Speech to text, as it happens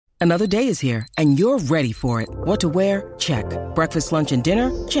Another day is here, and you're ready for it. What to wear? Check. Breakfast, lunch, and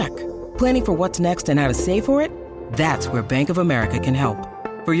dinner? Check. Planning for what's next and how to save for it? That's where Bank of America can help.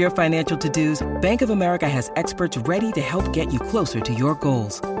 For your financial to-dos, Bank of America has experts ready to help get you closer to your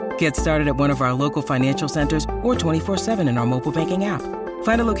goals. Get started at one of our local financial centers or 24/7 in our mobile banking app.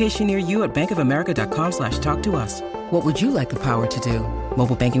 Find a location near you at bankofamerica.com/talktous. What would you like the power to do?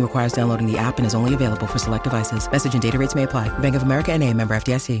 Mobile banking requires downloading the app and is only available for select devices. Message and data rates may apply. Bank of America N.A., member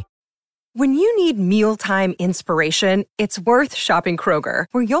FDIC. When you need mealtime inspiration, it's worth shopping Kroger,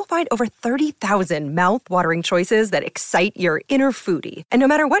 where you'll find over 30,000 mouth-watering choices that excite your inner foodie. And no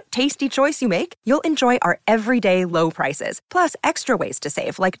matter what tasty choice you make, you'll enjoy our everyday low prices, plus extra ways to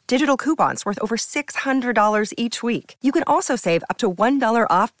save, like digital coupons worth over $600 each week. You can also save up to $1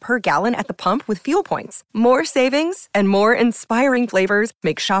 off per gallon at the pump with fuel points. More savings and more inspiring flavors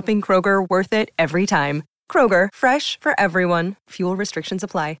make shopping Kroger worth it every time. Kroger, fresh for everyone. Fuel restrictions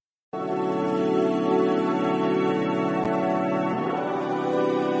apply.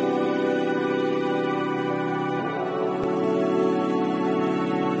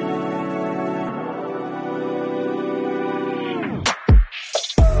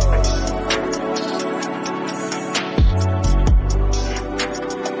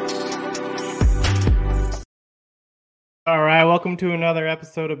 All right, welcome to another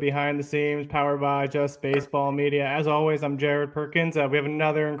episode of Behind the Scenes, powered by Just Baseball Media. As always, I'm Jared Perkins. We have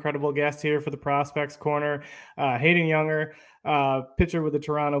another incredible guest here for the Prospects Corner, Hayden Juenger, pitcher with the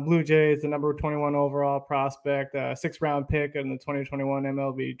Toronto Blue Jays, the number 21 overall prospect, sixth-round pick in the 2021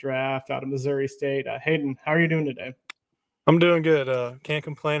 MLB draft out of Missouri State. Hayden, how are you doing today? I'm doing good. Can't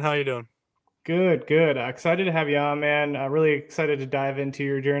complain. How you doing? Good. Excited to have you on, man. Really excited to dive into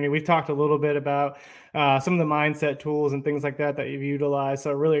your journey. We've talked a little bit about some of the mindset tools and things like that you've utilized.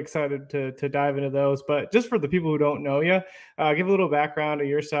 So really excited to dive into those. But just for the people who don't know you, give a little background of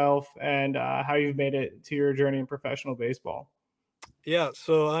yourself and how you've made it to your journey in professional baseball. Yeah,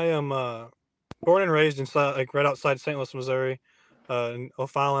 so I am born and raised right outside St. Louis, Missouri, in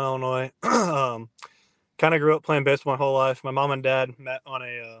O'Fallon, Illinois. Kind of grew up playing baseball my whole life. My mom and dad met on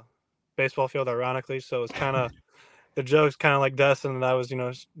a baseball field, ironically, so it's kind of the joke's kind of like destined that I was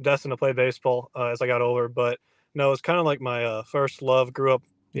destined to play baseball as I got older. But no, it's kind of like my first love. Grew up,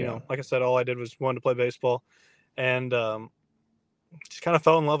 like I said, all I did was wanted to play baseball, and just kind of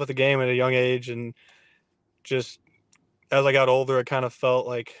fell in love with the game at a young age. And just as I got older, I kind of felt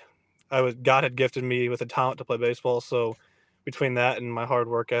like God had gifted me with a talent to play baseball. So between that and my hard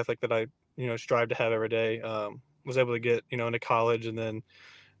work ethic that I strive to have every day, was able to get into college and then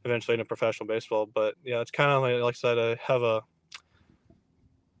eventually into professional baseball. But yeah, it's kind of like I said, I have I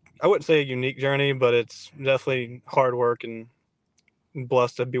wouldn't say a unique journey, but it's definitely hard work and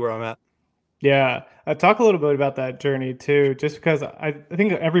blessed to be where I'm at. Yeah, talk a little bit about that journey too, just because I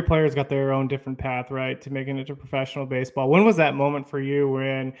think every player's got their own different path, right, to making it to professional baseball. When was that moment for you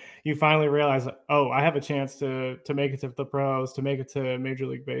when you finally realized, oh, I have a chance to make it to the pros, to make it to Major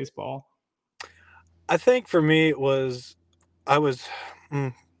League Baseball? I think for me, it was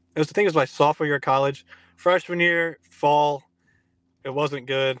my sophomore year of college. Freshman year, fall, it wasn't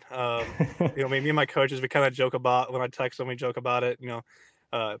good. Me and my coaches, we kind of joke about when I text them, we joke about it.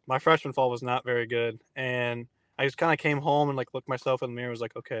 My freshman fall was not very good, and I just kind of came home and looked myself in the mirror. Was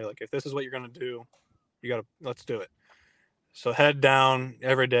like, okay, if this is what you're gonna do, let's do it. So head down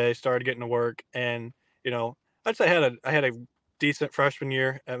every day, started getting to work, and I'd say I had a decent freshman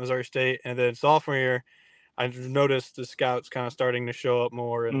year at Missouri State, and then sophomore year, I noticed the scouts kind of starting to show up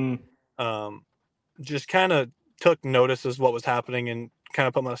more, and just kind of took notice as what was happening, and kind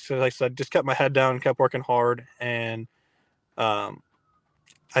of like I said, just kept my head down, kept working hard, and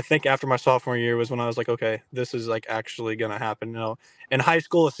I think after my sophomore year was when I was like, okay, this is actually gonna happen. In high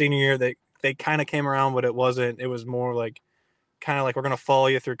school, a senior year, they kind of came around, but it wasn't. It was more kind of we're gonna follow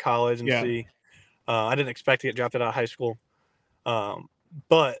you through college and see. I didn't expect to get drafted out of high school,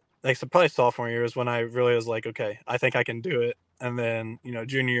 but like so probably sophomore year is when I really was like, okay, I think I can do it. And then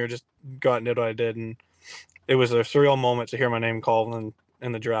junior year just got and did what I did, and it was a surreal moment to hear my name called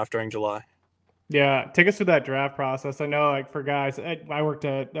in the draft during July. Yeah, take us through that draft process. I know, for guys, I worked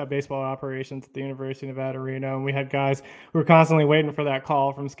at baseball operations at the University of Nevada, Reno, and we had guys who were constantly waiting for that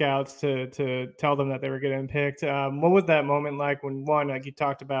call from scouts to tell them that they were getting picked. What was that moment like when, one, like you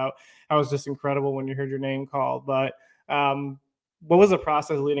talked about, how it was just incredible when you heard your name called, but what was the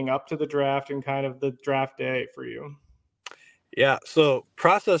process leading up to the draft and kind of the draft day for you? Yeah, so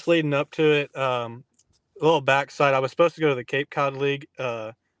process leading up to it, a little backside, I was supposed to go to the Cape Cod League,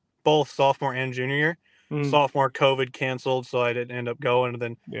 both sophomore and junior year. Sophomore, COVID canceled, so I didn't end up going. And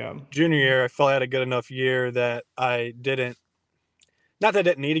then junior year, I felt I had a good enough year that I didn't not that I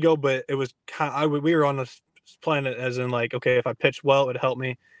didn't need to go, but it was we were on this planet as in like, okay, if I pitched well, it would help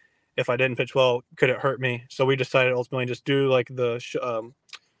me. If I didn't pitch well, could it hurt me? So we decided ultimately just do like the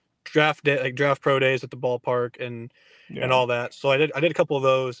draft day, like draft pro days at the ballpark and Yeah. all that. So I did a couple of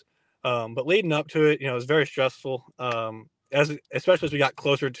those, but leading up to it, it was very stressful. Especially as we got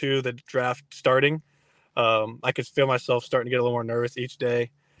closer to the draft starting, I could feel myself starting to get a little more nervous each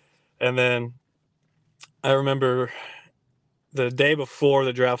day. And then I remember the day before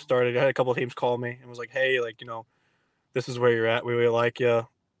the draft started, I had a couple of teams call me and was like, "Hey, like this is where you're at. We really like you.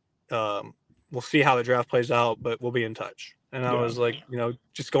 We'll see how the draft plays out, but we'll be in touch." And I Yeah. was like,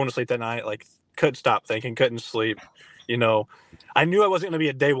 just going to sleep that night, like couldn't stop thinking, couldn't sleep. I knew I wasn't going to be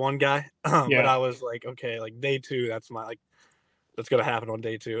a day one guy, but Yeah. I was like, okay, like day two, that's going to happen on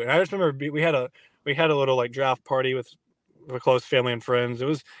day two. And I just remember we had a little like draft party with close family and friends.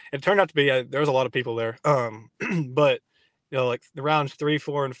 It turned out to be, there was a lot of people there. But like the rounds 3,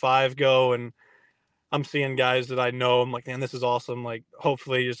 4, and 5 go, and I'm seeing guys that I know. I'm like, man, this is awesome. Like,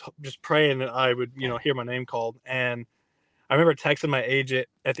 hopefully, just praying that I would, hear my name called. And I remember texting my agent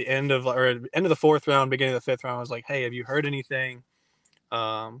at the end of the 4th round, beginning of the 5th round. I was like, hey, have you heard anything?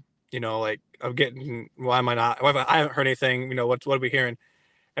 Like I'm getting. Why am I not? I haven't heard anything. What are we hearing?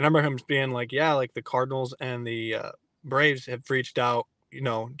 And I remember him being like, yeah, like the Cardinals and the Braves have reached out.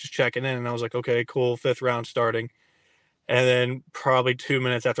 Just checking in. And I was like, okay, cool. 5th round starting. And then probably 2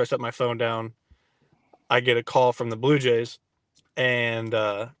 minutes after I set my phone down, I get a call from the Blue Jays, and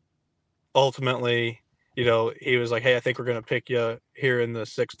ultimately, he was like, "Hey, I think we're going to pick you here in the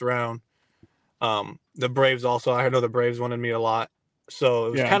 6th round." The Braves also, I know the Braves wanted me a lot, so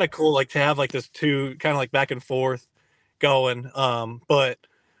it was Yeah. kind of cool, like to have like this two kind of like back and forth going. But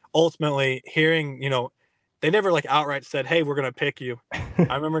ultimately, hearing, they never like outright said, "Hey, we're going to pick you."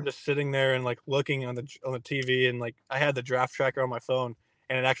 I remember just sitting there and like looking on the TV, and like I had the draft tracker on my phone,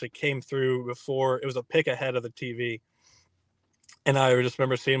 and it actually came through before it was a pick ahead of the TV. And I just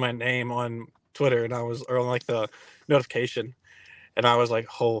remember seeing my name on Twitter, and or on like the notification, and I was like,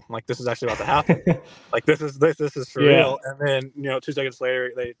 "Oh, like this is actually about to happen. Like this is for Yeah. real." And then 2 seconds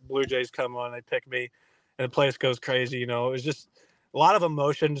later, Blue Jays come on, they pick me, and the place goes crazy. It was just a lot of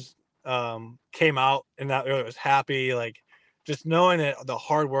emotions came out, and that really was happy, like just knowing that the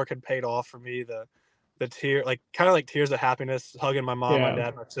hard work had paid off for me. The tear, like kind of like tears of happiness, hugging my mom, my Yeah.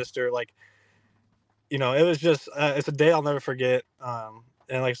 dad, my sister, like it was just it's a day I'll never forget.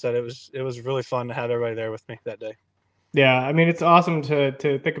 And like I said, it was really fun to have everybody there with me that day. Yeah, I mean, it's awesome to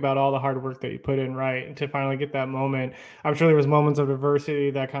think about all the hard work that you put in, right? And to finally get that moment. I'm sure there was moments of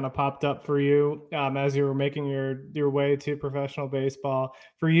adversity that kind of popped up for you as you were making your way to professional baseball.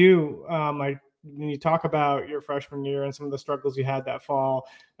 For you, when you talk about your freshman year and some of the struggles you had that fall,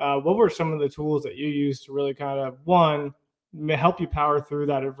 what were some of the tools that you used to really kind of help you power through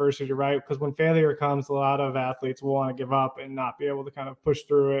that adversity, right? Because when failure comes, a lot of athletes will want to give up and not be able to kind of push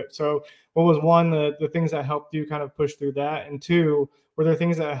through it. So what was one, the things that helped you kind of push through that? And two, were there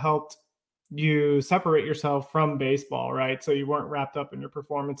things that helped you separate yourself from baseball, right? So you weren't wrapped up in your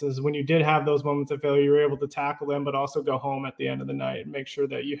performances. When you did have those moments of failure, you were able to tackle them, but also go home at the end of the night and make sure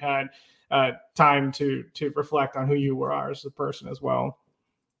that you had time to reflect on who you were as a person as well.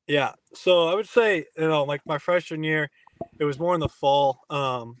 Yeah. So I would say, like my freshman year, it was more in the fall.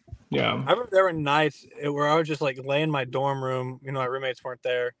 Yeah. I remember there were nights where I was just like laying in my dorm room. My roommates weren't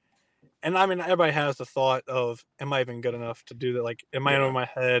there, and I mean everybody has the thought of, "Am I even good enough to do that? Like, am I in over Yeah. my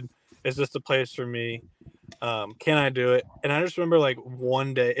head? Is this the place for me? Can I do it?" And I just remember like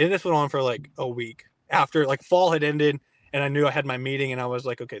one day, and this went on for like a week after like fall had ended, and I knew I had my meeting, and I was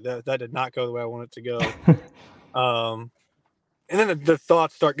like, okay, that did not go the way I wanted it to go. Um, and then the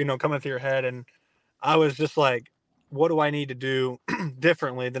thoughts start, coming through your head, and I was just like, what do I need to do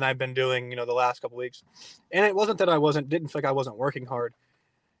differently than I've been doing, the last couple weeks? And it wasn't that didn't feel like I wasn't working hard.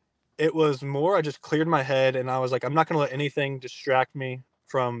 It was more, I just cleared my head, and I was like, I'm not going to let anything distract me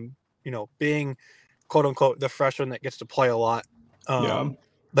from, being quote unquote the freshman that gets to play a lot. Yeah.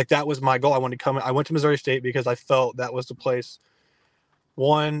 Like that was my goal. I went to Missouri State because I felt that was the place,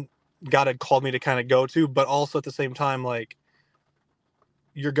 one, God had called me to kind of go to, but also at the same time, like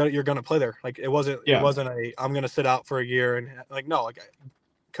you're gonna play there. Like it wasn't Yeah. I'm gonna sit out for a year, and like no, like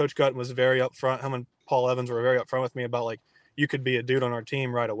Coach Gutton was very upfront. Him and Paul Evans were very upfront with me about like you could be a dude on our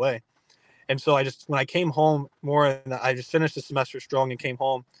team right away. And so when I came home I just finished the semester strong and came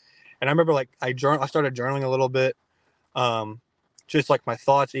home, and I remember like I started journaling a little bit, just like my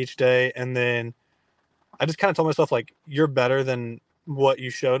thoughts each day, and then I just kind of told myself like you're better than what you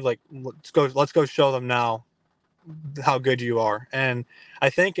showed. Like let's go show them now how good you are. And I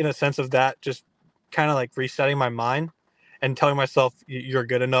think in a sense of that, just kind of like resetting my mind and telling myself you're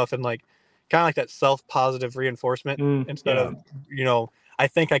good enough, and like kind of like that self-positive reinforcement instead Yeah. of, I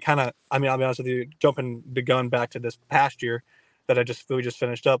think I mean, I'll be honest with you, jumping the gun back to this past year that we just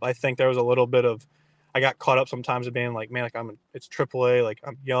finished up. I think there was a little bit of, I got caught up sometimes of being like, man, like it's AAA, like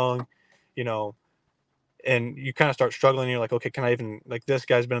I'm young, you know, and you kind of start struggling. You're like, okay, can I even, like, this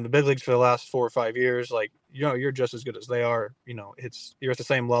guy's been in the big leagues for the last 4 or 5 years. Like, you're just as good as they are. You're at the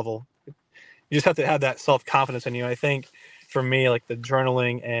same level. You just have to have that self-confidence in you. I think for me, like the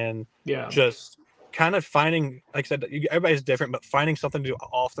journaling and just kind of finding, like I said, everybody's different, but finding something to do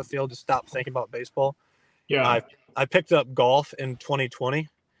off the field to stop thinking about baseball. Yeah. I picked up golf in 2020.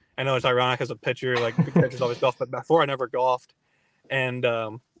 I know it's ironic as a pitcher, like pitchers always golf, but before I never golfed. And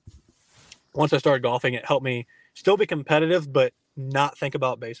once I started golfing, it helped me still be competitive, but not think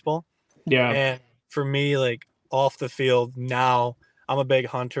about baseball. Yeah. And for me, like off the field now, I'm a big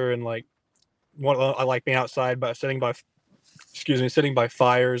hunter, and like I like being outside, but sitting by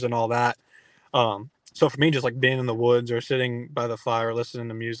fires and all that. So for me, just like being in the woods or sitting by the fire, listening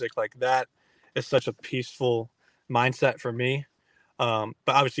to music, like that is such a peaceful mindset for me. But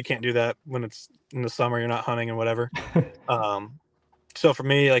obviously you can't do that when it's in the summer, you're not hunting and whatever. So for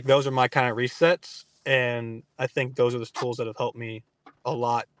me, like those are my kind of resets. And I think those are the tools that have helped me a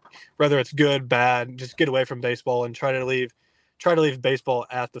lot, whether it's good, bad, just get away from baseball and try to leave baseball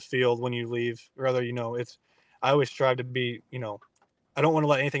at the field when you leave. Rather, I always strive to be, I don't want to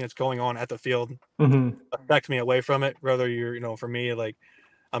let anything that's going on at the field affect me away from it. Rather, for me, like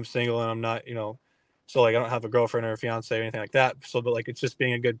I'm single and I'm not, so like I don't have a girlfriend or a fiance or anything like that. So, but like it's just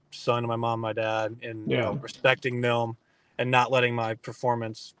being a good son to my mom, my dad, and respecting them and not letting my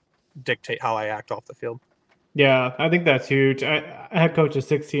performance dictate how I act off the field. Yeah, I think that's huge. I had coached a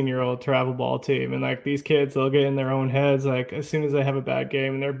 16-year-old travel ball team, and like these kids, they'll get in their own heads. Like as soon as they have a bad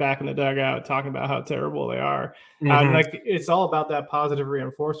game, and they're back in the dugout talking about how terrible they are. And like it's all about that positive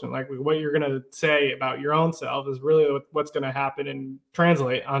reinforcement. Like what you're gonna say about your own self is really what's gonna happen and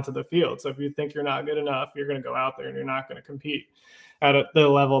translate onto the field. So if you think you're not good enough, you're gonna go out there and you're not gonna compete at the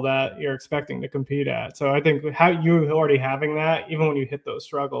level that you're expecting to compete at. So I think how you already having that, even when you hit those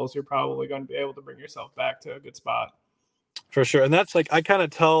struggles, you're probably going to be able to bring yourself back to a good spot. For sure. And that's like, I kind of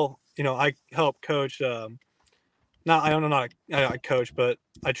tell, I help coach, I coach, but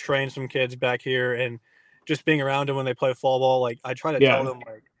I train some kids back here, and just being around them when they play fall ball, like I try to tell them,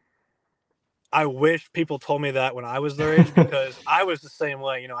 like, I wish people told me that when I was their age, because I was the same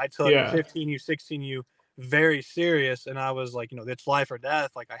way. I took 15U, 16U very serious, and I was like, it's life or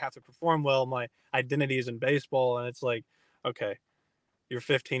death. Like I have to perform well. My identity is in baseball, and it's like, okay, you're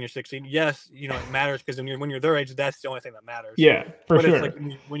 15, you're 16. Yes, it matters because when you're their age, that's the only thing that matters. Yeah, for sure. It's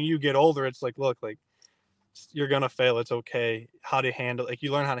like when you get older, it's like, look, like you're gonna fail. It's okay. How to handle it. Like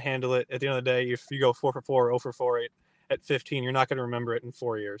you learn how to handle it. At the end of the day, if you go 4 for 4, 0 for 4 at 15, you're not gonna remember it in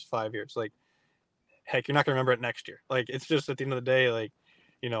 4 years, 5 years. Like heck, you're not gonna remember it next year. Like it's just at the end of the day, like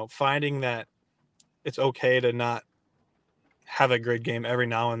finding that it's okay to not have a great game every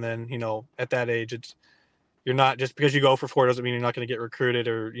now and then. At that age, you're not, just because you go for 4 doesn't mean you're not going to get recruited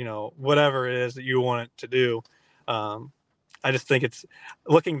or whatever it is that you want it to do. I just think it's,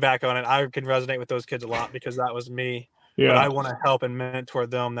 looking back on it, I can resonate with those kids a lot because that was me. But I want to help and mentor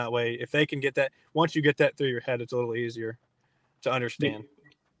them that way. If they can get that, once you get that through your head, it's a little easier to understand.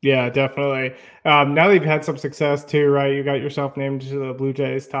 Yeah, definitely. Now that you've had some success too, right? You got yourself named to the Blue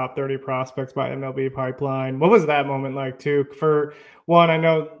Jays top 30 prospects by MLB Pipeline. What was that moment like too? For one, I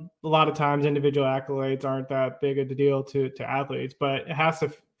know a lot of times individual accolades aren't that big a deal to athletes, but it has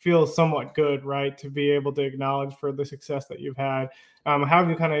to feel somewhat good, right? To be able to acknowledge for the success that you've had. How have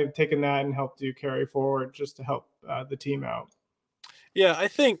you kind of taken that and helped you carry forward just to help the team out? Yeah, I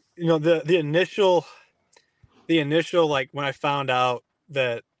think, the initial, like when I found out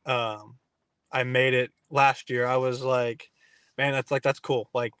that I made it last year, I was like, man, that's cool.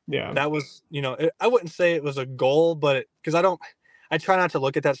 Like that was, I wouldn't say it was a goal, but because I try not to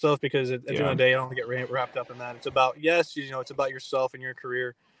look at that stuff, because at the end of the day, I don't get wrapped up in that. It's about, yes, it's about yourself and your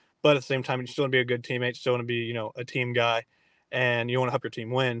career, but at the same time, you still want to be a good teammate, still want to be, a team guy, and you want to help your team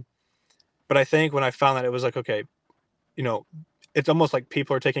win. But I think when I found that, it was like, okay, it's almost like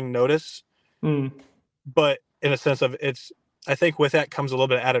people are taking notice, but in a sense of I think with that comes a little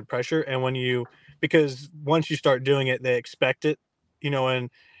bit of added pressure. And because once you start doing it, they expect it, and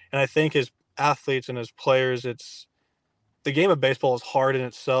I think as athletes and as players, the game of baseball is hard in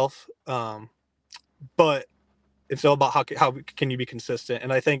itself. But it's all about how can you be consistent.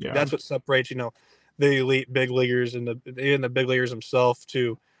 And I think that's what separates, the elite big leaguers and the big leaguers themselves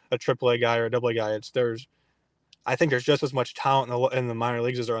to a AAA guy or a AA guy. I think there's just as much talent in the minor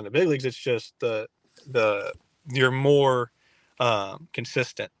leagues as there are in the big leagues. It's just the you're more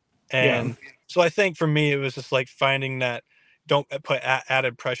consistent. Yeah. And so I think for me, it was just like finding that don't put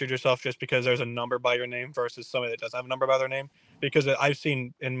added pressure to yourself just because there's a number by your name versus somebody that doesn't have a number by their name. Because I've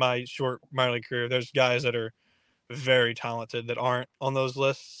seen in my short minor league career, there's guys that are very talented that aren't on those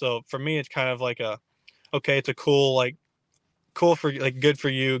lists. So for me, it's kind of like okay, it's a cool for like good for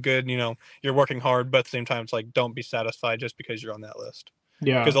you, good, you're working hard, but at the same time, it's like, don't be satisfied just because you're on that list.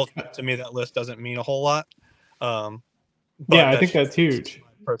 Because Yeah. ultimately, to me, that list doesn't mean a whole lot. Yeah, But I that's think just that's huge.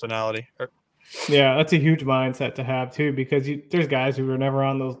 my personality. Yeah, that's a huge mindset to have too, because there's guys who are never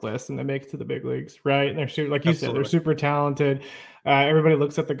on those lists and they make it to the big leagues, right? And they're super, like you said, they're Absolutely. super talented. Everybody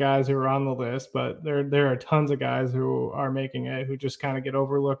looks at the guys who are on the list, but there are tons of guys who are making it who just kind of get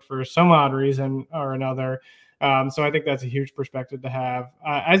overlooked for some odd reason or another. So I think that's a huge perspective to have.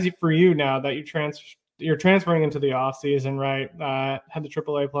 For you now that you're transferring into the off season, right? Had the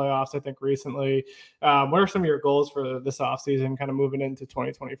AAA playoffs, I think, recently. What are some of your goals for this off season, kind of moving into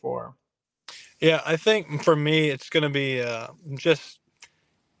 2024? Yeah, I think for me, it's going to be just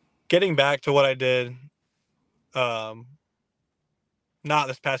getting back to what I did, um, not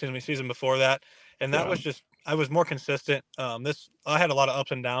this past season, the season before that. And that Yeah. was just, I was more consistent. I had a lot of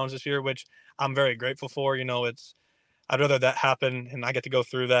ups and downs this year, which I'm very grateful for. I'd rather that happen and I get to go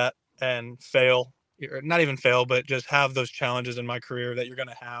through that and fail, or not even fail, but just have those challenges in my career that you're going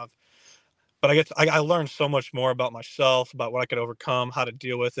to have. But I learned so much more about myself, about what I could overcome, how to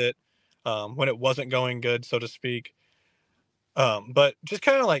deal with it when it wasn't going good, so to speak. But just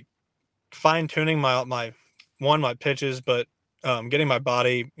kind of like fine tuning my pitches, but getting my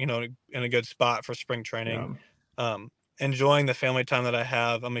body, in a good spot for spring training. Yeah. Um, Enjoying the family time that I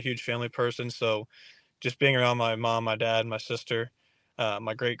have. I'm a huge family person, so just being around my mom, my dad, my sister,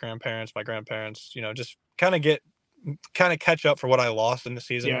 my great grandparents, my grandparents, just kind of catch up for what I lost in the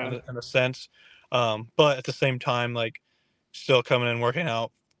season Yeah. in a sense. But at the same time, like still coming in working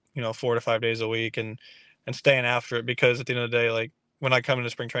out, 4 to 5 days a week and staying after it because at the end of the day, like when I come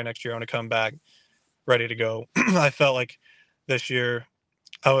into spring training next year, I want to come back ready to go. I felt like this year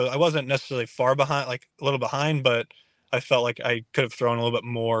I wasn't necessarily far behind, like a little behind, but I felt like I could have thrown a little bit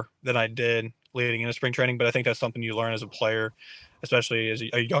more than I did leading into spring training. But I think that's something you learn as a player, especially as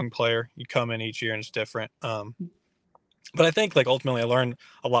a young player. You come in each year and it's different. But I think like ultimately I learned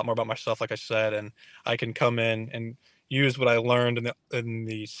a lot more about myself, like I said, and I can come in and use what I learned in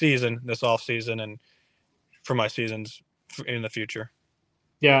the season, this off season, and for my seasons in the future.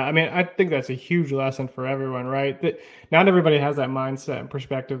 Yeah, I mean, I think that's a huge lesson for everyone, right? That not everybody has that mindset and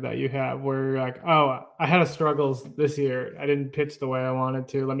perspective that you have, where you're like, "Oh, I had a struggles this year. I didn't pitch the way I wanted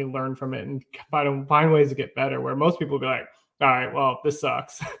to. Let me learn from it and find ways to get better." Where most people be like, "All right, well, this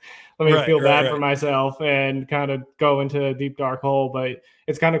sucks. Let me Right, feel right, bad for right. myself and kind of go into a deep dark hole." But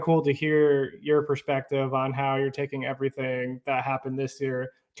it's kind of cool to hear your perspective on how you're taking everything that happened this year,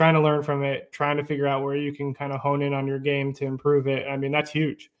 trying to learn from it, trying to figure out where you can kind of hone in on your game to improve it. I mean, that's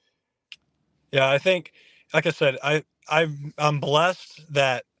huge. Yeah, I think, like I said, I'm blessed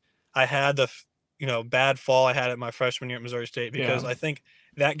that I had bad fall I had at my freshman year at Missouri State because Yeah. I think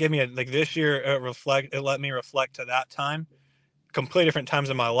that gave me like this year it let me reflect to that time, completely different times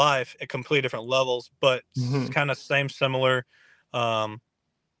in my life at completely different levels, but Mhm. kind of same similar um,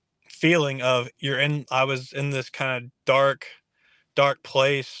 feeling of I was in this kind of dark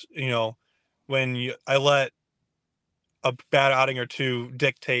place, when I let a bad outing or two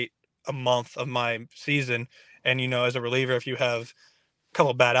dictate a month of my season. And as a reliever, if you have a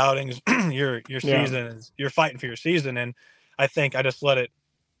couple bad outings, Yeah. you're fighting for your season. And I think I just let it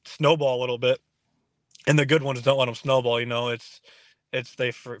snowball a little bit. And the good ones don't let them snowball. It's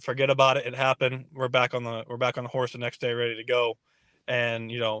they forget about it. It happened. We're back on the horse the next day, ready to go.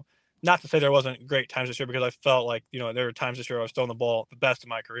 And not to say there wasn't great times this year because I felt like there were times this year I was throwing the ball the best of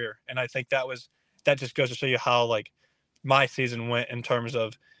my career. And I think that just goes to show you how like my season went in terms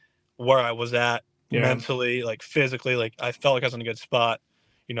of where I was at Yeah. mentally, like physically, like I felt like I was in a good spot.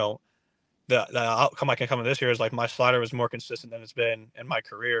 You know, the outcome I can come in this year is like my slider was more consistent than it's been in my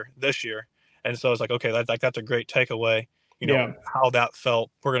career this year, and so it's like okay, that's a great takeaway. Yeah. How that felt.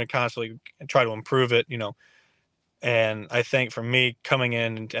 We're going to constantly try to improve it. And I think for me coming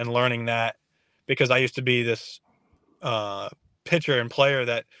in and learning that because I used to be this uh, pitcher and player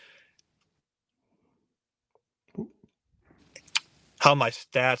that how my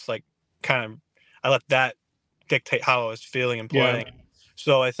stats like kind of I let that dictate how I was feeling and Yeah. playing.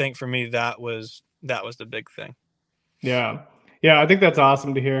 So I think for me that was the big thing. Yeah. Yeah, I think that's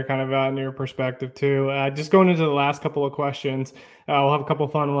awesome to hear kind of in your perspective too. Just going into the last couple of questions, we'll have a couple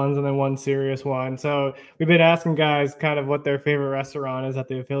fun ones and then one serious one. So we've been asking guys kind of what their favorite restaurant is at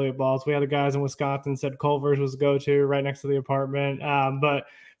the affiliate balls. We had the guys in Wisconsin said Culver's was go-to right next to the apartment. But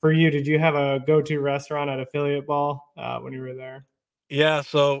for you, did you have a go-to restaurant at affiliate ball when you were there? Yeah,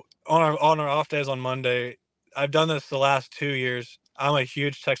 so on our off days on Monday, I've done this the last 2 years. I'm a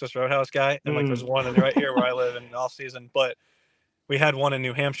huge Texas Roadhouse guy, and, like, there's Mm, one right here where I live in off season, but we had one in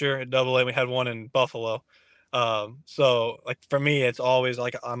New Hampshire at Double A, we had one in Buffalo. So, like, for me, it's always,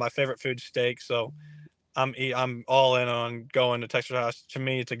 like, my favorite food steak, so I'm all in on going to Texas Roadhouse. To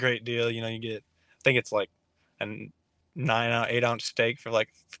me, it's a great deal, you get I think it's, like, a 8-ounce steak for, like,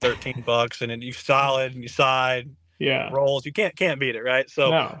 $13, and then you salad and you side, yeah, rolls. You can't beat it, right?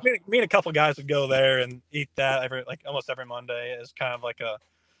 So no. me and a couple guys would go there and eat that almost every Monday as kind of like a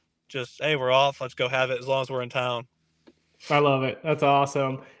just, hey, we're off, let's go have it as long as we're in town. I love it. That's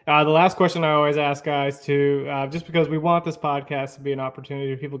awesome. The last question I always ask guys too, just because we want this podcast to be an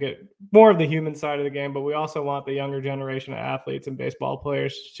opportunity for people to get more of the human side of the game, but we also want the younger generation of athletes and baseball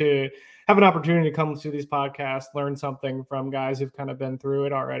players to have an opportunity to come to these podcasts, learn something from guys who've kind of been through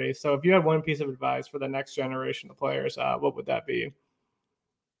it already. So if you had one piece of advice for the next generation of players, what would that be?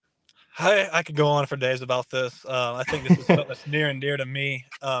 I could go on for days about this. I think this is something that's near and dear to me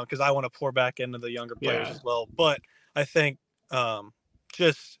because I want to pour back into the younger players Yeah. as well. But I think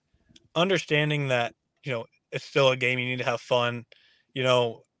just understanding that it's still a game. You need to have fun. You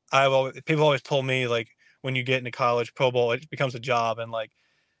know, people always told me, like, when you get into college, pro ball, it becomes a job, and, like,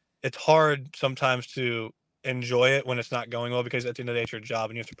 it's hard sometimes to enjoy it when it's not going well because at the end of the day, it's your job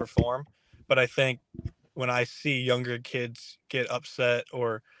and you have to perform. But I think when I see younger kids get upset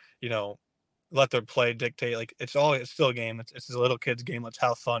or, you know, let their play dictate, like, it's still a game. It's a little kid's game. Let's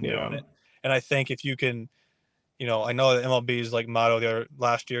have fun doing Yeah. it. And I think if you can, I know that MLB's like motto there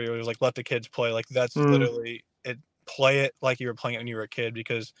last year, it was like, let the kids play. Like, that's Mm. literally it. Play it like you were playing it when you were a kid,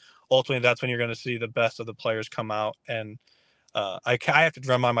 because ultimately that's when you're going to see the best of the players come out. And I have to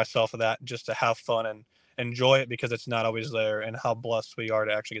remind myself of that just to have fun and enjoy it because it's not always there, and how blessed we are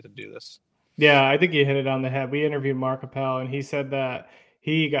to actually get to do this. Yeah, I think you hit it on the head. We interviewed Mark Appel, and he said that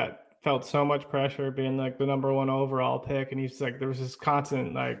he felt so much pressure being like the number one overall pick, and he's like, there was this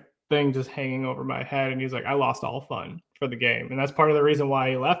constant like thing just hanging over my head, and he's like, I lost all fun for the game, and that's part of the reason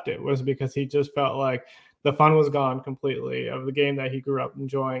why he left it was because he just felt like the fun was gone completely of the game that he grew up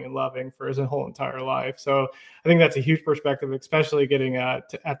enjoying and loving for his whole entire life. So I think that's a huge perspective, especially getting at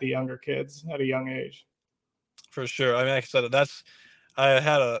the younger kids at a young age. For sure. I mean, like I said,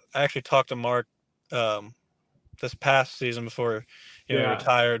 I actually talked to Mark um, this past season before he Yeah.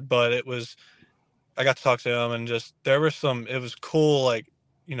 retired, but I got to talk to him, and just it was cool. Like,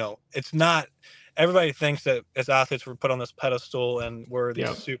 it's not everybody thinks that as athletes we're put on this pedestal and we're these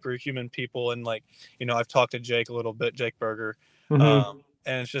Yep. superhuman people. And, like, I've talked to Jake a little bit, Jake Berger, Mm-hmm.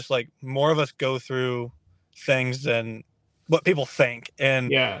 and it's just like more of us go through things than what people think. And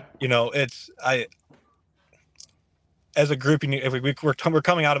Yeah. it's I as a group, if we're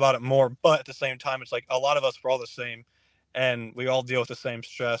coming out about it more, but at the same time, it's like a lot of us, we're all the same, and we all deal with the same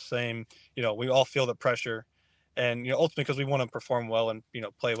stress, we all feel the pressure, and ultimately because we want to perform well and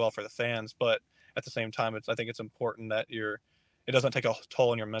play well for the fans. But at the same time, I think it's important that it doesn't take a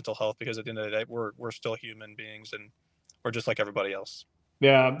toll on your mental health, because at the end of the day, we're still human beings, and we're just like everybody else.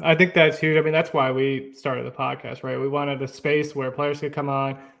 Yeah, I think that's huge. I mean, that's why we started the podcast, right? We wanted a space where players could come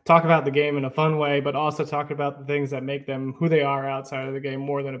on, talk about the game in a fun way, but also talk about the things that make them who they are outside of the game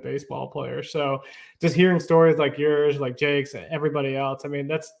more than a baseball player. So just hearing stories like yours, like Jake's, and everybody else, I mean,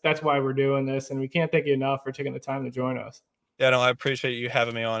 that's why we're doing this. And we can't thank you enough for taking the time to join us. Yeah, no, I appreciate you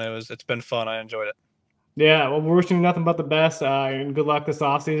having me on. It's been fun. I enjoyed it. Yeah, well, we're wishing you nothing but the best and good luck this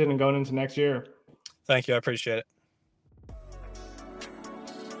offseason and going into next year. Thank you. I appreciate it.